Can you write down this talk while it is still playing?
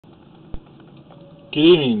Good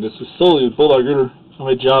evening. This is Sully with Bulldog Rooter. I'm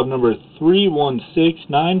at job number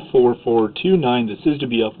 316-94429. This is to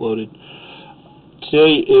be uploaded.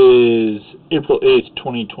 Today is April 8th,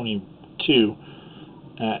 2022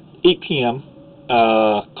 at 8 p.m.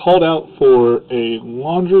 Called out for a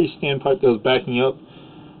laundry standpipe that was backing up.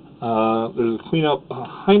 There's a cleanup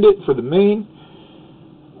behind it for the main.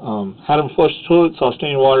 Had him flush the toilet, saw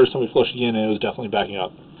standing water, somebody flushed again, and it was definitely backing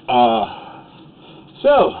up.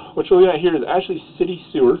 So, what you'll got here is actually city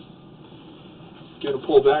sewer. Gonna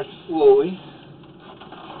pull back slowly.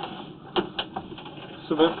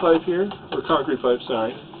 Cement pipe here, or concrete pipe,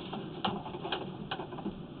 sorry.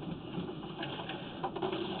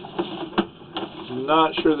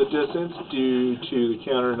 Not sure the distance due to the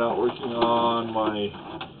counter not working on my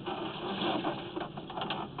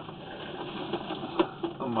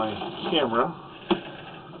camera.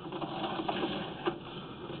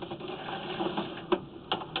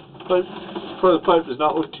 Part of the pipe does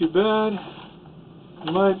not look too bad.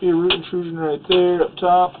 Might be a root intrusion right there up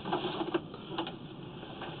top.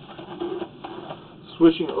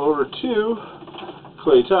 Switching over to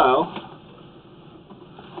clay tile.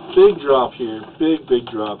 Big drop here, big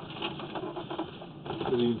drop.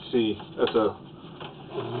 As you can see, that's a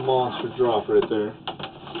monster drop right there.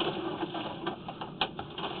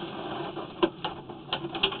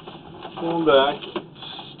 Going back,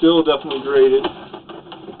 still definitely graded.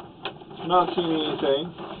 Not seeing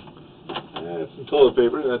anything. Some toilet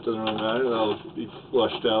paper, that doesn't really matter, that'll be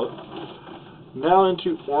flushed out. Now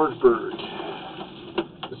into Orangeburg.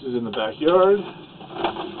 This is in the backyard.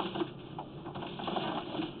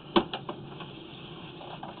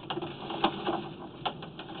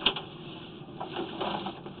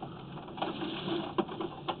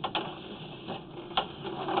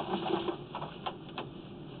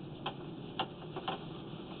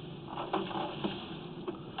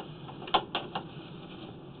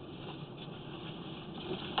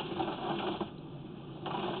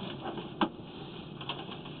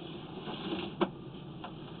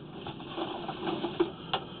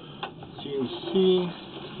 You can see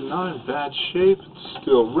it's not in bad shape. It's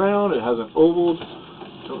still round. It hasn't ovaled.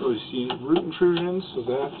 Don't really see any root intrusions, so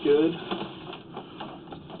that's good.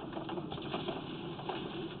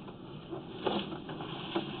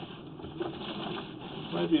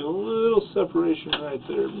 Might be a little separation right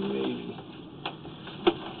there, maybe.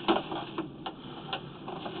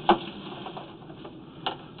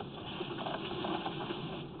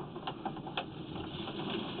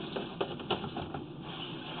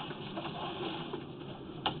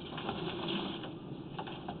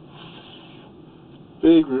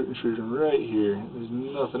 Big root intrusion right here. There's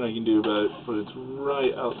nothing I can do about it, but it's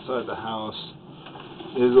right outside the house.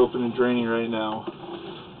 It is open and draining right now.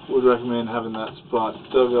 Would recommend having that spot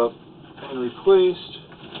dug up and replaced.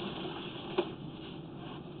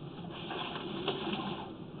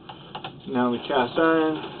 Now the cast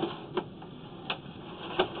iron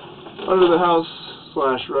under the house /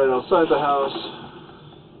 right outside the house.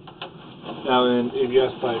 Now then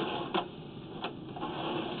ABS pipe.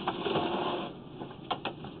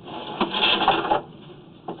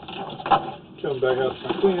 Come back out to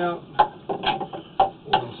my clean out.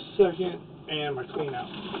 1 second, and my clean out.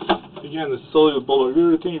 Again, this is Sully with Bulldog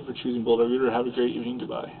Rooter. Thank you for choosing Bulldog Rooter. Have a great evening.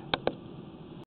 Goodbye.